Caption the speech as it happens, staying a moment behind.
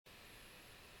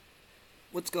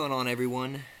What's going on,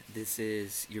 everyone? This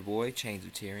is your boy, Chains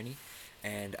of Tyranny,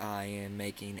 and I am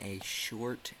making a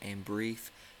short and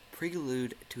brief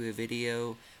prelude to a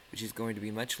video which is going to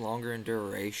be much longer in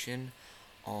duration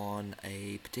on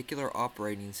a particular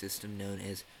operating system known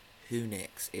as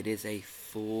Whonix. It is a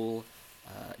full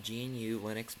GNU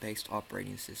Linux-based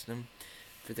operating system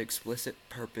for the explicit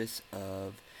purpose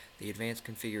of the advanced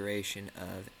configuration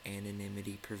of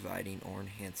anonymity providing or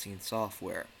enhancing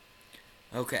software.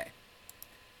 Okay.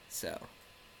 So,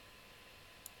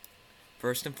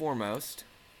 first and foremost,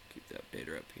 keep the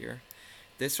updater up here.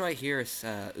 This right here is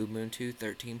Ubuntu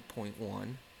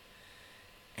 13.1,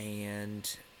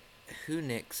 and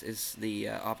Whonix is the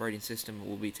operating system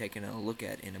we'll be taking a look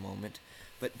at in a moment.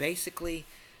 But basically,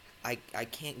 I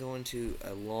can't go into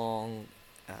a long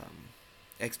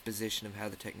exposition of how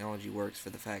the technology works for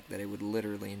the fact that it would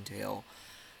literally entail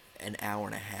an hour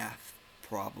and a half,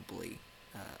 probably,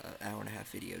 hour and a half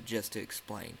video just to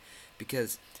explain,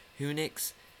 because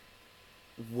Whonix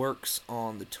works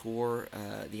on the Tor,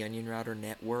 the Onion Router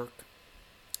network,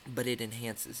 but it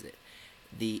enhances it.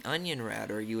 The Onion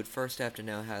Router, you would first have to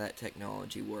know how that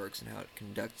technology works and how it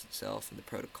conducts itself and the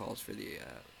protocols for the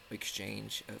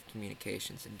exchange of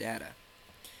communications and data.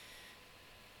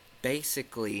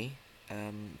 Basically,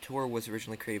 Tor was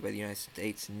originally created by the United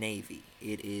States Navy.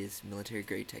 It is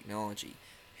military-grade technology.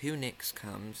 Whonix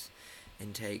comes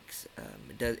and takes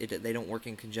they don't work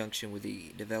in conjunction with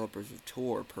the developers of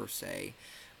Tor per se,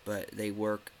 but they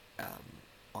work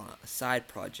on a side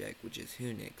project, which is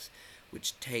Whonix,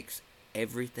 which takes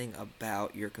everything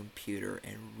about your computer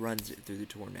and runs it through the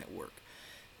Tor network.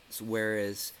 So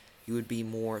whereas you would be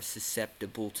more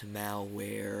susceptible to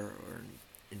malware or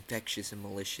infectious and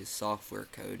malicious software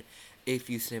code if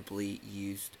you simply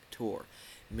used Tor.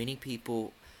 Many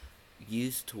people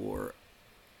use Tor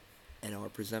and are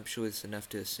presumptuous enough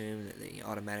to assume that they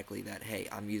automatically that, hey,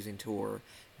 I'm using Tor,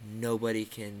 nobody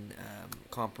can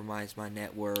compromise my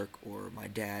network or my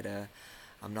data,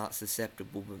 I'm not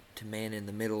susceptible to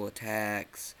man-in-the-middle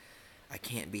attacks, I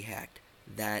can't be hacked.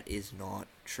 That is not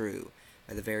true.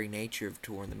 By the very nature of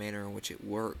Tor and the manner in which it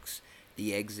works,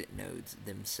 the exit nodes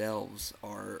themselves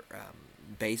are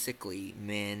basically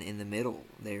men in the middle.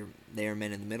 They are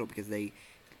men in the middle because they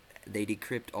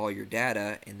decrypt all your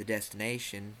data and the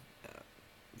destination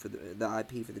for the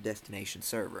IP for the destination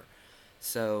server.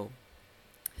 So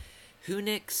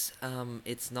Whonix,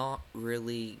 it's not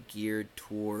really geared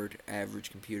toward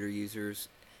average computer users.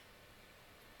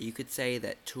 You could say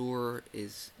that Tor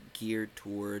is geared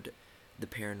toward the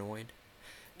paranoid.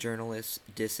 Journalists,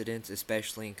 dissidents,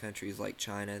 especially in countries like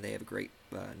China, they have a great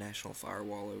national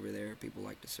firewall over there. People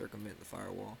like to circumvent the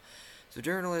firewall. So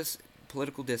journalists,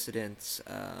 political dissidents,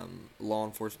 law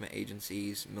enforcement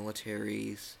agencies,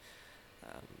 militaries,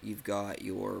 you've got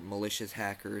your malicious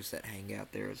hackers that hang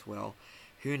out there as well.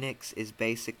 Whonix is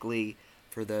basically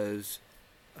for those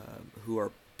who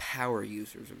are power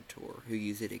users of Tor, who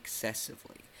use it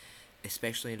excessively,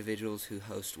 especially individuals who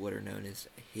host what are known as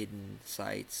hidden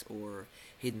sites or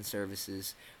hidden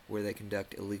services where they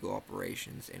conduct illegal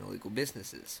operations and illegal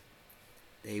businesses.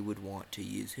 They would want to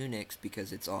use Whonix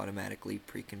because it's automatically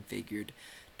pre-configured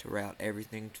to route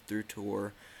everything through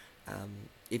Tor.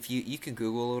 If you can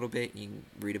Google a little bit, and you can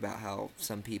read about how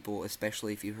some people,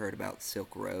 especially if you heard about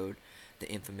Silk Road, the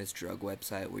infamous drug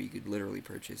website where you could literally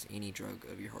purchase any drug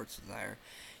of your heart's desire.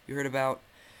 You heard about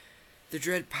the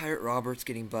Dread Pirate Roberts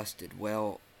getting busted.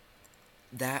 Well,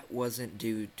 that wasn't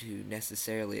due to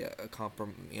necessarily a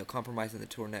compromising the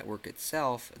Tor network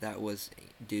itself. That was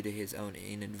due to his own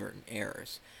inadvertent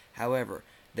errors. However,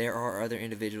 there are other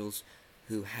individuals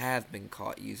who have been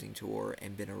caught using Tor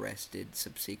and been arrested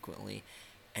subsequently,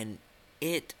 and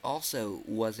it also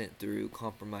wasn't through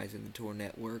compromising the Tor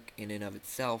network in and of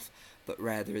itself, but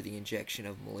rather the injection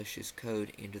of malicious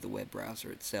code into the web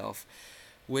browser itself,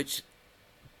 which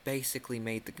basically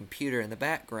made the computer in the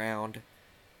background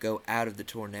go out of the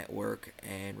Tor network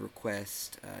and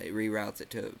request, it reroutes it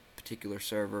to a particular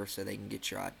server so they can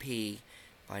get your IP,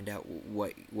 find out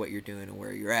what you're doing and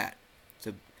where you're at.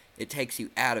 So it takes you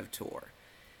out of Tor.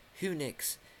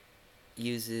 Whonix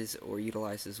uses or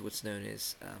utilizes what's known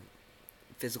as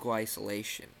physical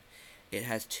isolation. It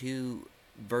has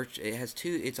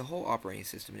it's a whole operating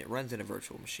system, and it runs in a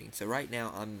virtual machine. So right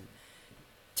now I'm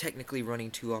technically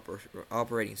running two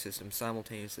operating systems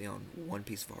simultaneously on one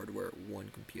piece of hardware,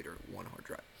 one computer, one hard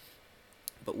drive.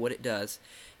 But what it does,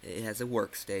 it has a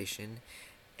workstation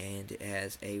and it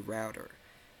has a router,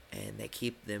 and they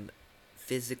keep them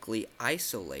physically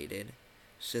isolated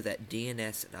so that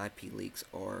DNS and IP leaks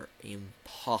are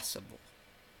impossible.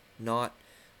 Not,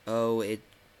 oh, it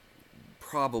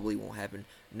probably won't happen.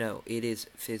 No, it is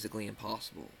physically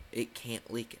impossible. It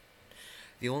can't leak it.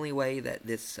 The only way that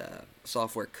this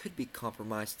software could be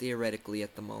compromised theoretically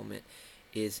at the moment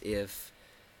is if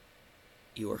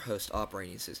your host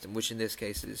operating system, which in this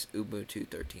case is Ubuntu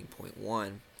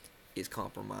 13.1, is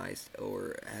compromised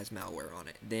or has malware on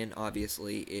it. Then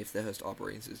obviously if the host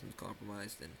operating system is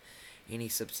compromised, then any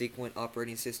subsequent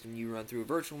operating system you run through a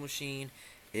virtual machine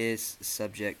is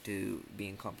subject to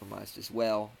being compromised as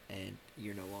well, and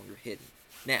you're no longer hidden.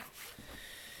 Now,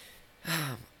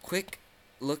 quick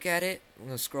look at it. I'm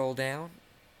going to scroll down.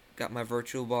 Got my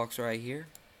virtual box right here.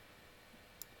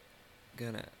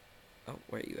 Oh,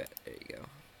 where are you at? There you go.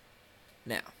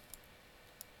 Now,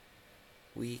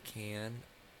 we can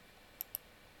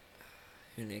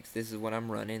Whonix. This is what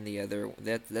I'm running. The other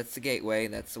that's the gateway.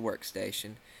 That's the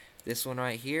workstation. This one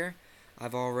right here,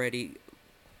 I've already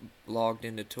logged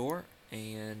into Tor,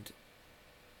 and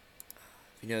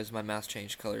if you notice my mouse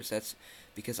changed colors, that's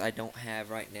because I don't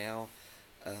have right now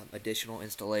additional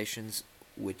installations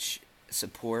which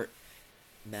support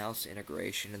mouse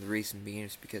integration, and the reason being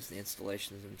is because the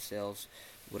installations themselves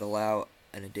would allow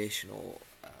an additional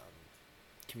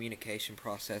communication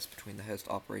process between the host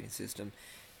operating system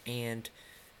and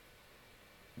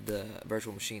the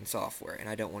virtual machine software, and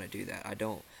I don't want to do that.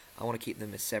 I want to keep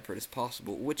them as separate as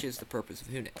possible, which is the purpose of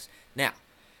Whonix. Now,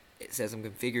 it says I'm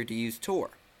configured to use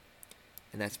Tor,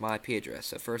 and that's my IP address.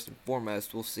 So first and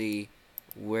foremost, we'll see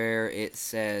where it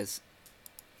says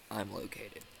I'm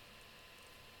located.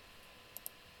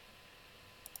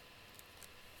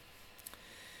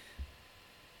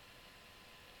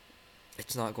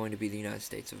 It's not going to be the United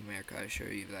States of America, I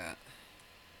assure you that.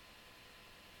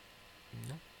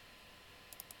 No.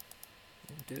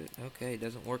 Won't do it. Okay, it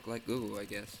doesn't work like Google, I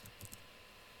guess.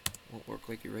 Won't work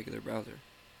like your regular browser.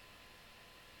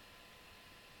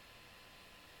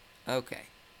 Okay.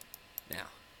 Now,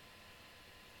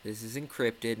 this is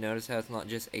encrypted. Notice how it's not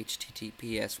just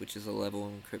HTTPS, which is a level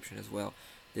of encryption as well.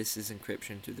 This is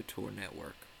encryption through the Tor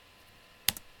network.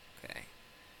 Okay.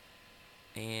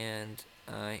 And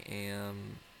I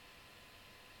am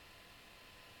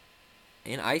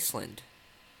in Iceland.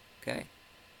 Okay.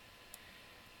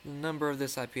 The number of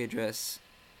this IP address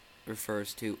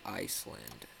refers to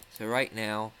Iceland. So right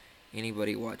now,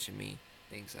 anybody watching me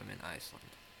thinks I'm in Iceland.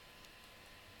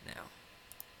 Now,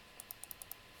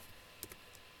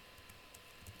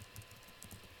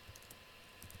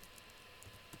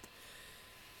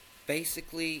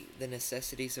 basically, the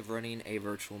necessities of running a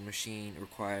virtual machine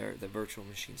require the virtual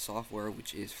machine software,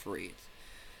 which is free.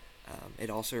 It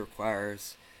also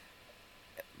requires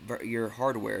your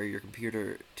hardware, your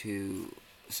computer, to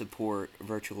support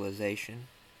virtualization.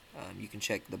 You can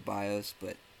check the BIOS,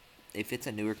 but if it's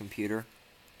a newer computer,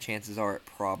 chances are it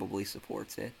probably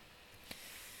supports it.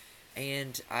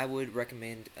 And I would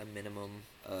recommend a minimum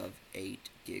of 8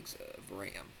 gigs of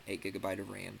RAM, 8 gigabyte of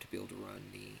RAM to be able to run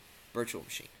the virtual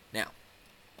machine. Now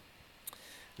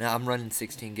I'm running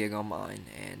 16 gig on mine,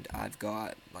 and I've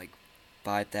got like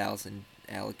 5,000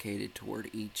 allocated toward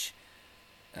each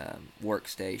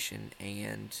workstation,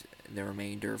 and the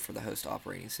remainder for the host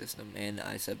operating system, and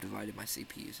I subdivided my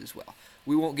CPUs as well.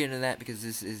 We won't get into that because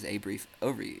this is a brief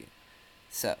overview.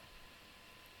 So,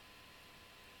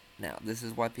 now, this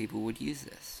is why people would use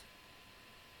this.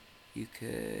 You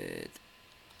could,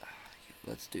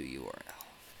 let's do URL.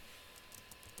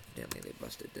 Evidently they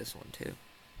busted this one too.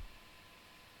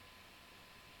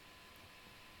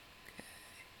 Okay.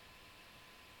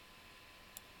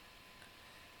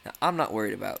 Now, I'm not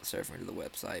worried about surfing to the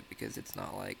website because it's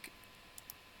not like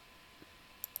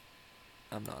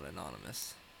I'm not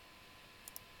anonymous.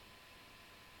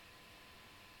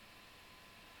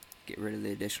 Get rid of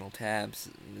the additional tabs.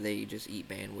 They just eat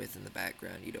bandwidth in the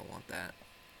background. You don't want that.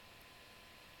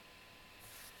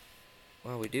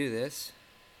 While we do this,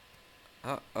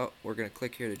 we're going to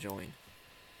click here to join.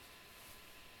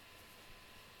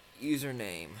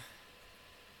 Username.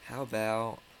 How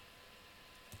about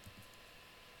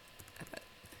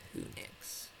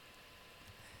Whonix?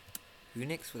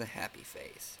 Whonix with a happy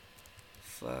face.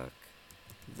 Fuck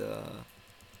the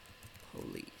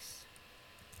police.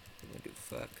 We're going to do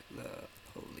fuck the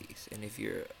police. And if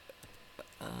you're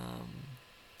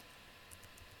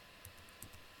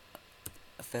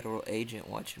a federal agent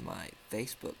watching my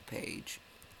Facebook page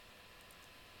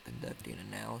conducting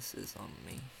analysis on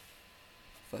me,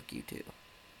 fuck you too.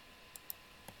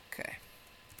 Okay.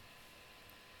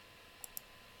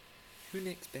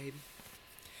 Whonix, baby.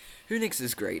 Whonix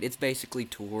is great. It's basically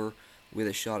Tor with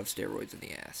a shot of steroids in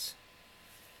the ass.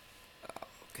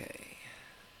 Okay.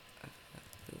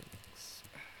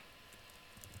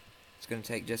 It's going to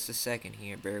take just a second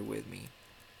here. Bear with me.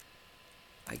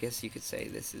 I guess you could say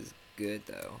this is good,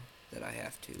 though, that I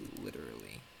have to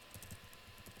literally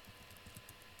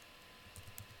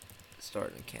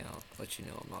start an account, let you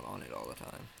know I'm not on it all the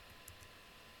time.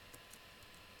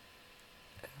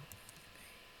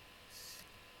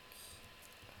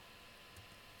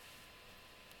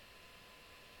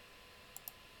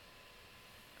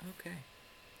 Okay.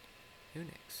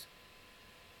 Whonix.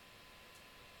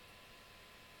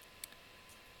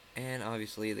 And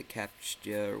obviously the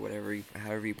CAPTCHA, or whatever,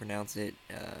 however you pronounce it,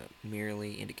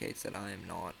 merely indicates that I am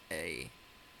not a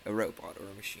robot or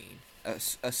a machine.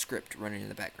 A script running in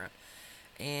the background.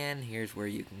 And here's where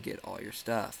you can get all your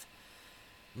stuff.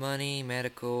 Money,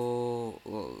 medical,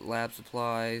 lab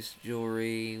supplies,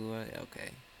 jewelry,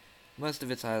 okay. Most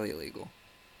of it's highly illegal,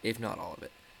 if not all of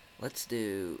it. Let's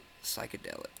do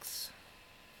psychedelics.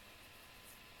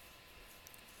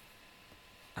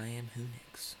 I am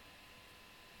Whonix.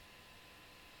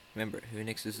 Remember,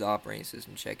 Whonix is the operating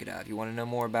system. Check it out. If you want to know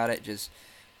more about it, just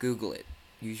Google it.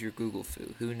 Use your Google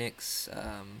foo. Whonix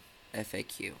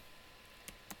FAQ.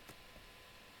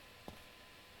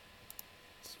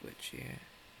 Switch here.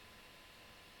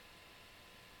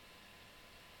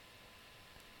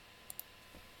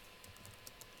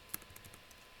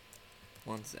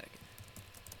 One second.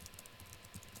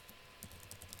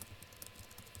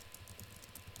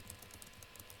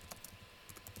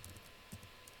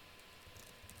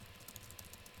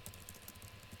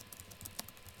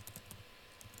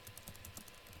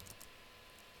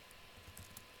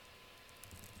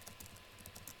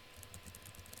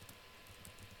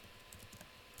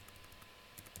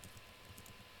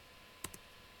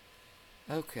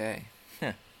 Okay.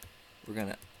 We're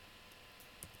gonna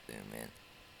zoom in.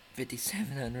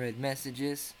 57 unread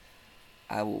messages.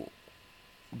 I will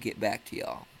get back to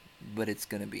y'all, but it's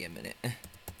gonna be a minute. Okay.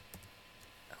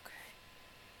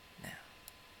 Now,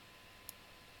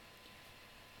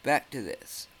 back to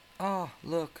this. Oh,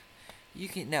 look. You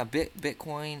can now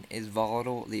Bitcoin is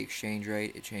volatile. The exchange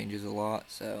rate, it changes a lot,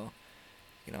 so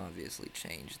you can obviously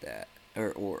change that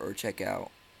or check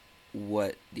out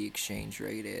what the exchange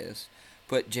rate is.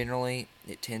 But generally,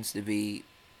 it tends to be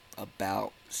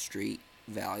about street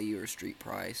value or street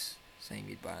price. Same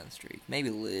you'd buy on the street. Maybe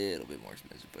a little bit more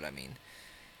expensive, but I mean,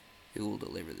 who will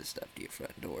deliver this stuff to your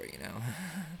front door, you know?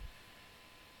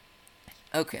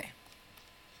 Okay.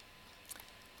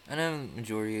 I know the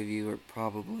majority of you are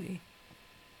probably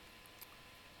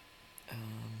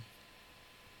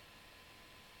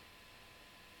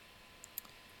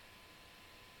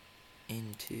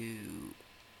into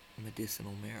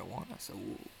medicinal marijuana, so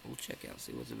we'll check out,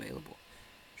 see what's available.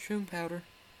 Shroom powder.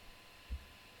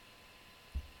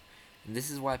 And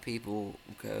this is why people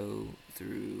go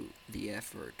through the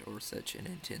effort, or such an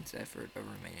intense effort, of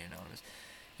remaining anonymous.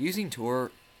 Using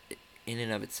Tor in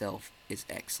and of itself is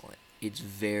excellent. It's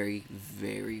very,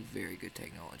 very, very good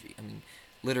technology. I mean,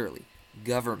 literally,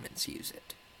 governments use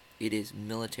it. It is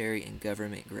military and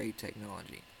government grade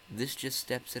technology. This just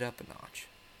steps it up a notch.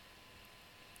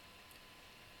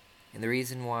 And the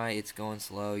reason why it's going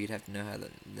slow, you'd have to know how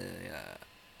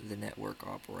the network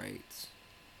operates,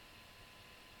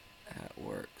 how it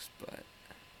works, but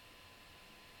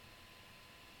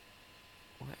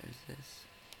what is this?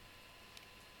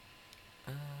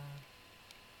 I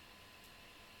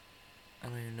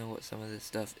don't even know what some of this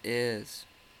stuff is.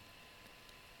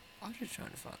 I was just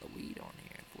trying to find the weed on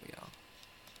here for y'all.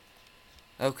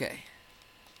 Okay.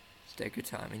 Just take your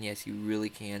time. And yes, you really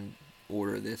can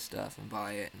order this stuff and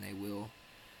buy it, and they will,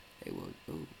 oh,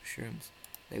 shrooms.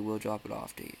 They will drop it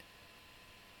off to you.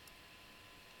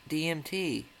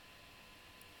 DMT.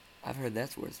 I've heard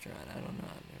that's worth trying. I don't know.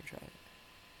 I've never tried it.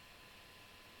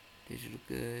 Digital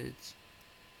goods.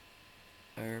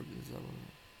 Herbs.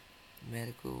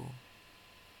 Medical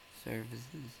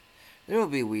services. There will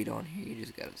be weed on here. You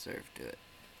just gotta surf to it.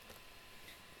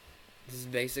 This is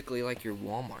basically like your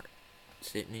Walmart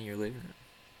sitting in your living room.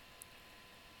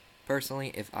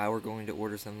 Personally, if I were going to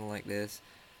order something like this,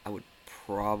 I would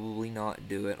probably not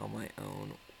do it on my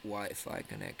own Wi-Fi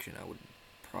connection. I would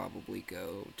probably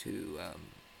go to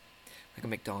like a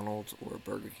McDonald's or a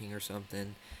Burger King or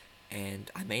something,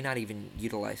 and I may not even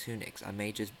utilize Whonix. I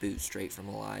may just boot straight from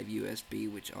a live USB,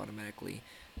 which automatically,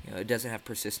 it doesn't have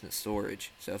persistent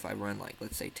storage. So if I run, like,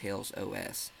 let's say Tails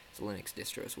OS, it's a Linux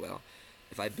distro as well.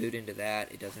 If I boot into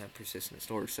that, it doesn't have persistent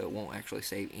storage, so it won't actually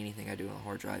save anything I do on the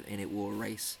hard drive, and it will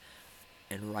erase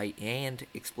and write and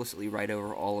explicitly write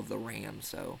over all of the RAM.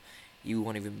 So you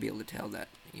won't even be able to tell that,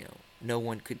 no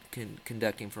one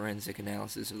conducting forensic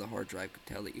analysis of the hard drive could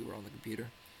tell that you were on the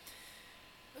computer.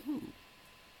 Ooh.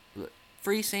 Look,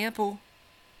 free sample.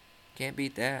 Can't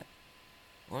beat that.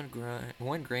 1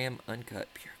 gram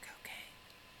uncut pure cocaine.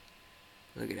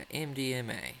 Look at that,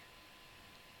 MDMA.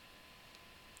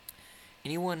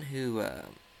 Anyone who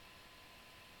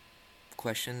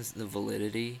questions the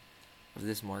validity of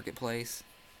this marketplace,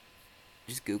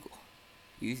 just Google.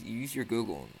 Use your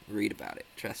Google and read about it.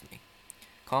 Trust me.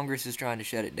 Congress is trying to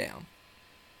shut it down,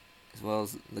 as well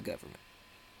as the government.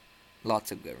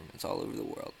 Lots of governments all over the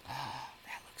world. Oh,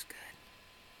 that looks good.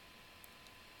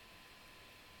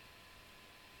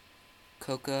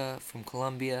 Coca from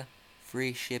Colombia,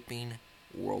 free shipping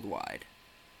worldwide.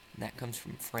 And that comes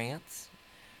from France.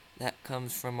 That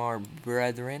comes from our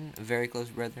brethren, very close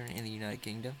brethren in the United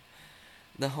Kingdom.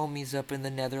 The homies up in the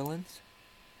Netherlands.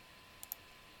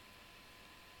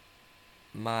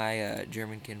 My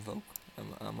German kinfolk.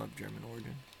 I'm of German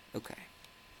origin. Okay.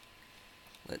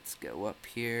 Let's go up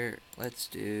here. Let's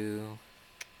do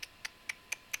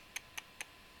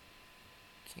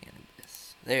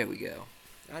cannabis. There we go.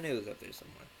 I knew it was up there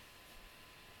somewhere.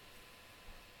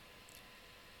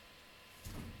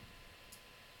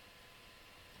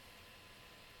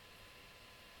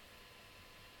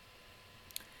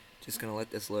 Just gonna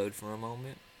let this load for a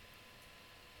moment.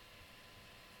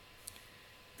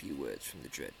 A few words from the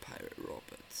Dread Pirate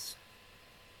Roberts.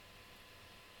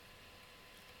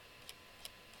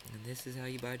 And this is how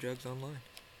you buy drugs online.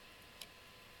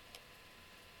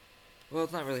 Well,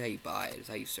 it's not really how you buy it, it's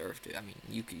how you surf it. I mean,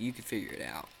 you could figure it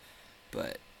out.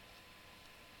 But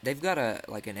they've got an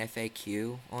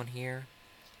FAQ on here.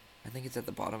 I think it's at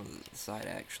the bottom of the site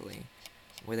actually,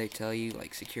 where they tell you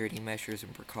like security measures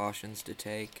and precautions to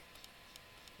take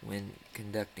when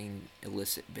conducting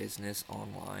illicit business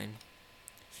online.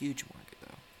 Huge market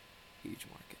though. Huge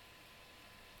market.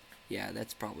 Yeah,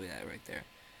 that's probably that right there.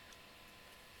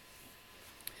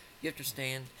 You have to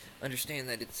understand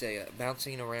that it's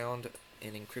bouncing around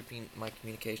and encrypting my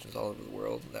communications all over the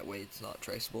world. That way it's not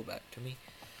traceable back to me.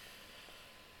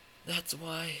 That's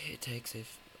why it takes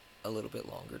a little bit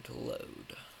longer to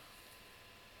load.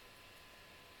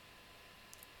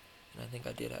 And I think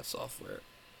I did have software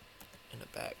in the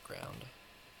background.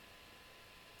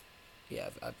 Yeah,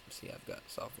 I've got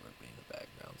software in the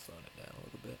background slowing it down a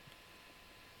little bit.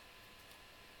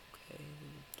 Okay,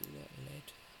 we'll do that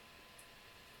later.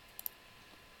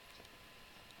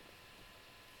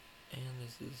 And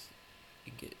this is,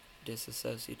 you get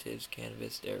dissociatives,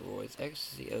 cannabis, steroids,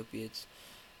 ecstasy, opiates,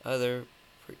 other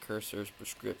precursors,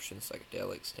 prescriptions,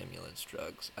 psychedelics, stimulants,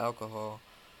 drugs, alcohol,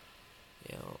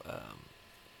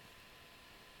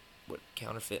 what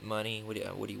counterfeit money, what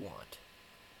do you want?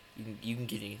 You can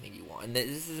get anything you want. And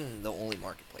this isn't the only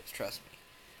marketplace, trust me.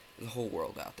 There's a whole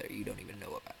world out there you don't even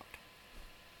know about.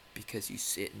 Because you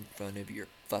sit in front of your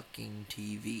fucking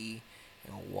TV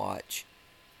and watch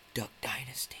Duck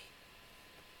Dynasty.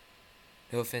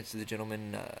 No offense to the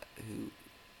gentleman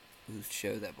whose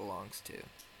show that belongs to,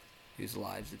 whose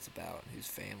lives it's about, whose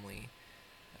family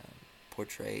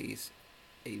portrays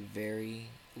a very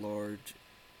large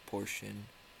portion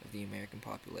of the American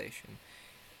population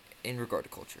in regard to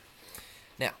culture.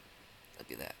 Now,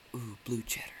 look at that. Ooh, blue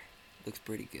cheddar. Looks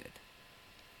pretty good.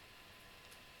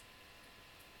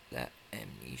 That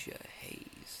Amnesia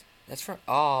Haze. That's from,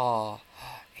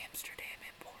 Amsterdam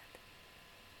import.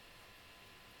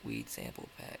 Weed sample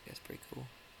pack. That's pretty cool.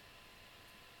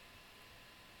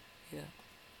 Yeah.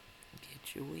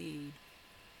 Get your weed.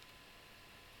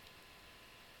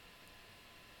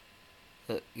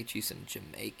 Look, get you some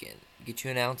Jamaican. Get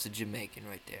you an ounce of Jamaican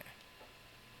right there.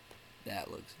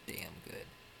 That looks damn good.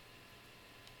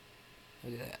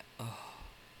 Look at that. Oh.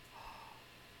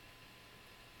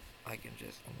 I can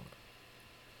just,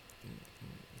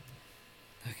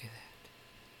 look at that.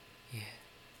 Yeah.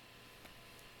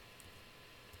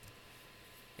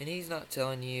 And he's not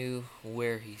telling you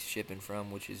where he's shipping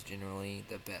from, which is generally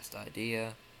the best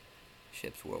idea.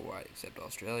 Ships worldwide except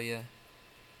Australia.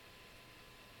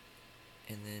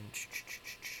 And then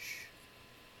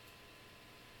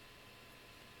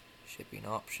shipping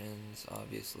options,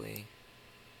 obviously.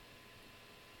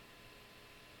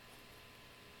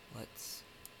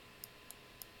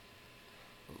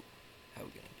 How are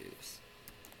we gonna do this?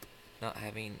 Not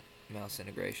having mouse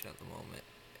integration at the moment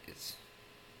is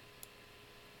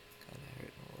kind of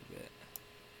hurting a little bit.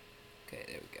 Okay,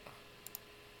 there we go.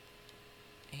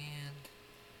 And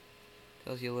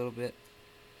tells you a little bit.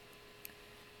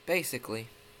 Basically,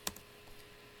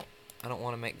 I don't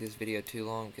want to make this video too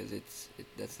long because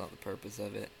that's not the purpose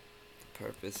of it. The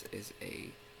purpose is a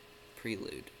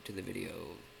prelude to the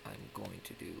video I'm going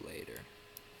to do later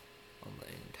on the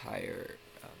entire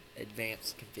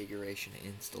advanced configuration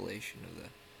and installation of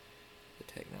the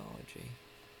technology.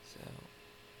 So,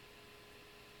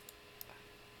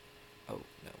 oh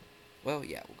no. Well,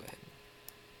 yeah, we'll go ahead and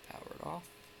power it off.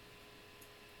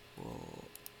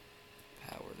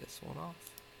 this one off.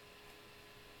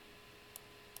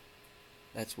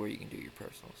 That's where you can do your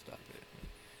personal stuff.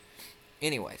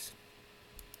 Anyways.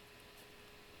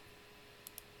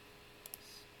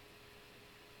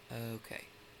 Okay.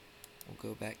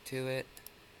 We'll go back to it.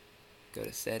 Go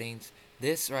to settings.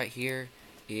 This right here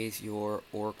is your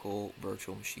Oracle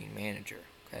Virtual Machine Manager.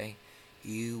 Okay.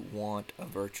 You want a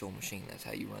virtual machine. That's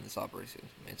how you run this operating system.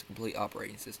 It's a complete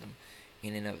operating system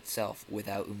in and of itself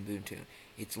without Ubuntu.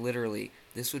 It's literally,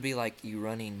 this would be like you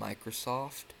running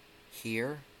Microsoft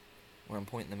here, where I'm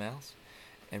pointing the mouse,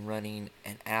 and running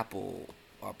an Apple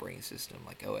operating system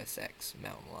like OS X,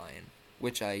 Mountain Lion,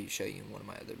 which I show you in one of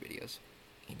my other videos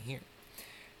in here.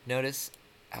 Notice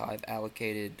how I've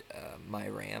allocated my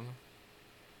RAM,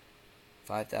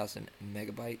 5,000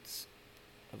 megabytes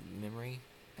of memory.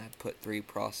 I put 3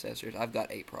 processors. I've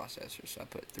got 8 processors, so I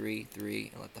put 3,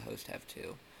 and let the host have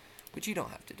 2, which you don't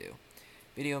have to do.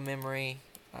 Video memory,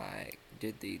 I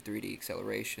did the 3D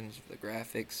accelerations of the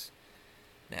graphics.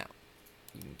 Now,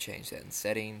 you can change that in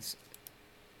settings.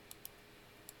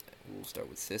 We'll start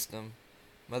with system.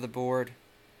 Motherboard,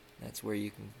 that's where you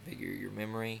can configure your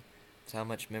memory. That's how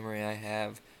much memory I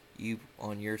have. You,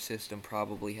 on your system,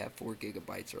 probably have 4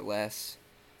 gigabytes or less,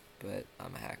 but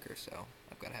I'm a hacker, so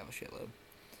I've got to have a shitload.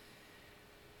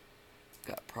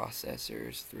 Got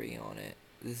processors, 3 on it.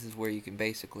 This is where you can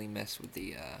basically mess with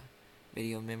the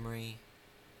video memory,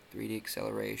 3D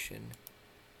acceleration,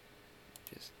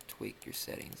 just tweak your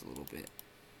settings a little bit.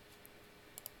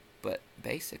 But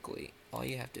basically, all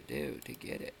you have to do to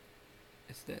get it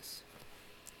is this.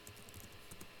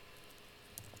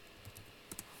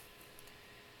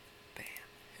 Bam.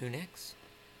 Whonix.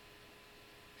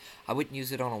 I wouldn't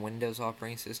use it on a Windows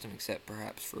operating system except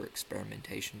perhaps for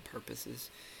experimentation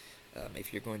purposes.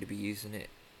 If you're going to be using it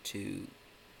to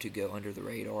go under the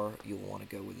radar, you'll want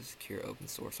to go with a secure open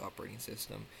source operating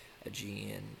system, a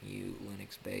GNU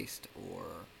Linux based or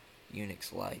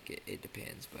Unix like. It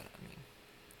depends, but I mean,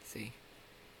 see,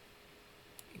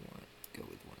 you want to go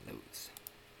with one of those.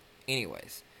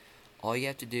 Anyways, all you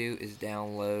have to do is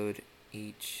download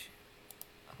each.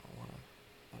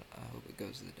 I hope it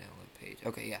goes to the download page.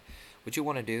 Okay, yeah. What you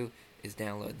want to do is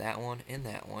download that one and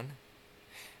that one.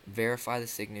 Verify the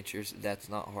signatures. That's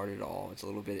not hard at all. It's a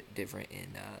little bit different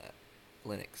in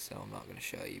Linux, so I'm not going to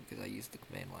show you because I use the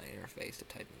command line interface to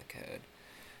type in the code.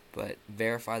 But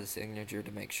verify the signature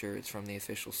to make sure it's from the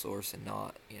official source and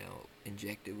not,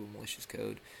 injected with malicious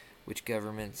code, which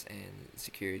governments and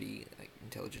security, like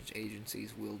intelligence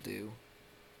agencies, will do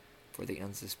for the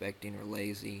unsuspecting or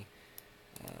lazy,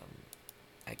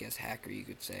 I guess hacker you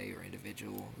could say, or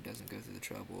individual who doesn't go through the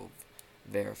trouble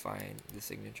of verifying the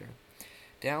signature.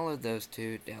 Download those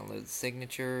two, download the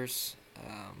signatures,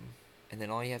 and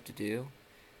then all you have to do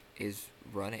is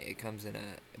run it. It comes in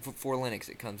for Linux,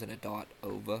 it comes in a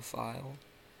 .ova file,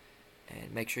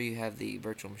 and make sure you have the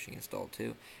virtual machine installed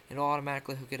too, and it'll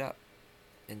automatically hook it up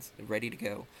and it's ready to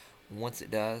go. Once it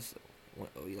does,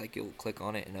 you'll click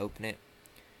on it and open it,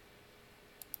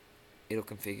 it'll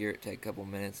configure it, take a couple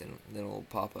minutes, and then it'll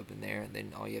pop up in there, and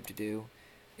then all you have to do,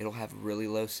 it'll have really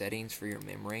low settings for your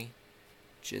memory.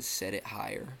 Just set it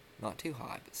higher, not too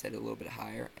high, but set it a little bit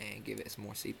higher, and give it some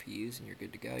more CPUs, and you're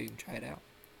good to go. You can try it out.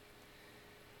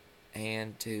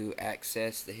 And to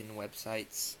access the hidden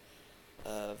websites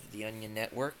of the Onion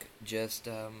Network, just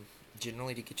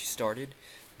generally to get you started,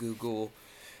 Google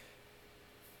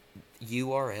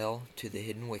URL to the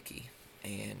hidden wiki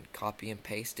and copy and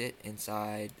paste it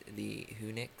inside the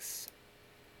Whonix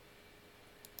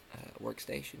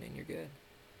workstation, and you're good.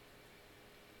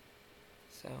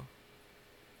 So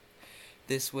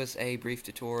this was a brief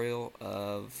tutorial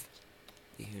of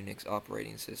the Whonix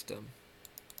operating system.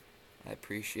 I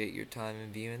appreciate your time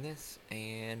in viewing this,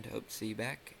 and hope to see you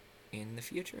back in the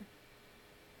future.